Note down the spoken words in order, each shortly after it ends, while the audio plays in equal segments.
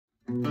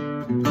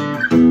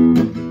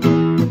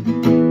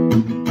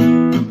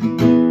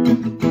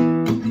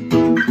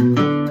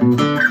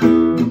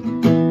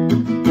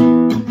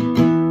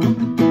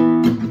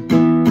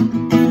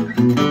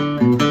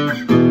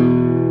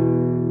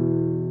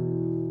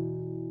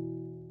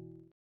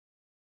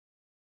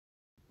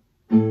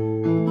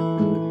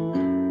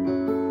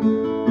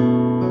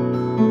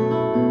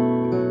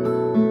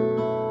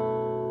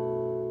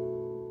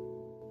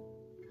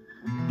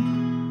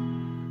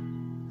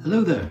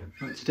Hello there.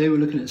 Right, today we're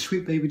looking at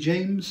Sweet Baby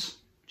James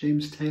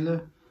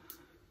Taylor.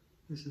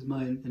 This is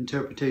my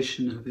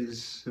interpretation of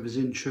his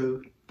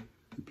intro.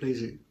 He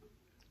plays it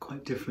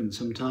quite different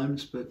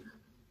sometimes, but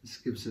this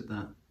gives it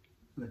that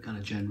kind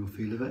of general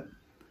feel of it.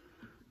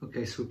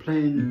 Okay, so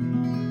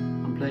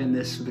I'm playing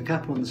this with the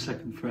cap on the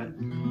 2nd fret,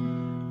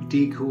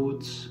 D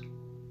chords.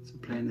 So I'm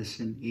playing this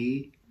in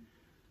E.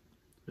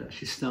 It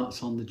actually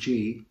starts on the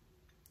G,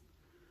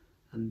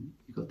 and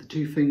you've got the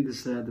 2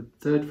 fingers there, the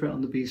 3rd fret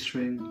on the B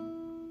string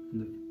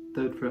and the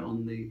 3rd fret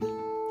on the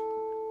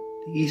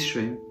E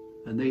string,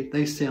 and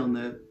they stay on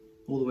there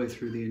all the way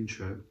through the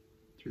intro,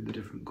 through the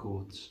different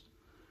chords.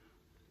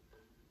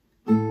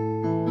 So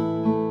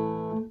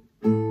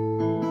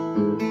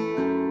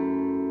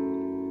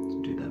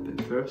do that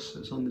bit first. So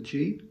it's on the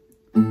G.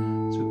 So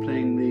we're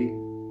playing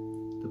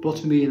the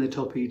bottom E and the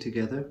top E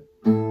together.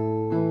 So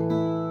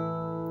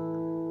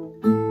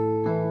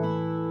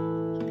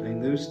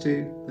playing those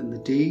 2, then the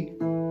D,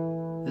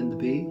 then the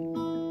B.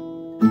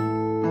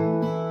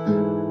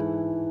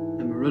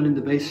 Running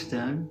the bass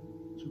down,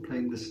 so we're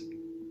playing this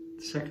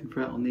 2nd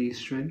fret on the E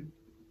string.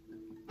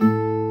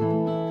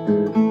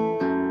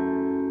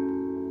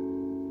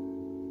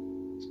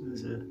 So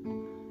there's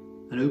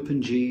an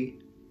open G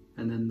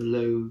and then the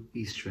low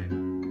E string.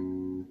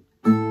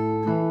 And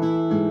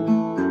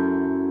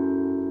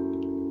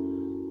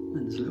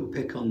there's a little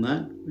pick on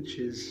that, which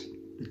is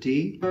the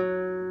D,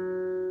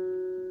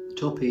 the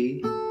top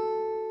E,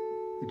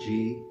 the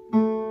G,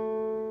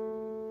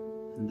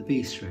 and the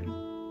B string.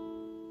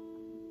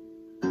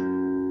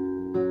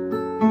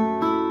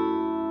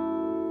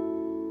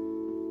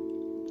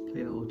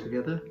 Play it all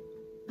together.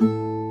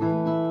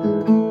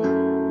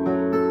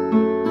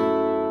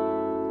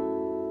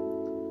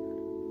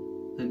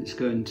 Then it's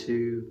going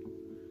to,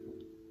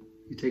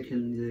 you're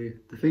taking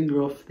the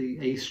finger off the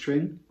A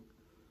string,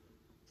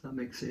 so that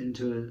makes it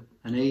into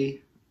an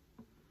A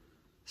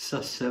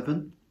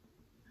sus7,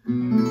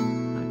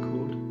 that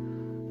chord.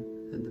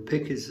 And the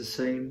pick is the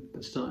same,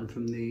 but starting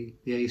from the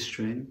A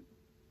string.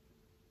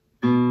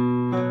 So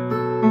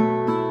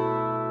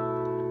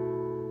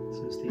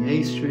it's the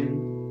A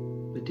string,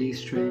 the D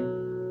string,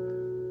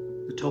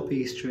 the top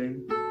E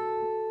string,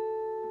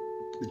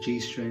 the G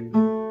string,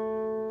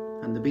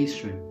 and the B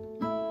string.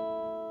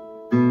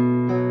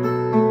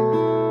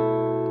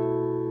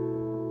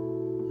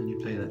 And you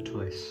play that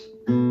twice.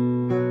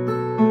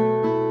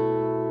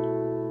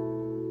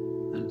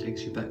 And it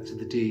takes you back to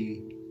the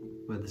D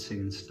where the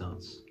singing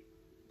starts.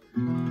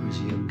 Who's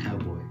a young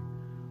cowboy.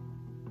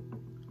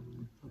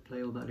 I'll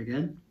play all that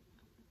again.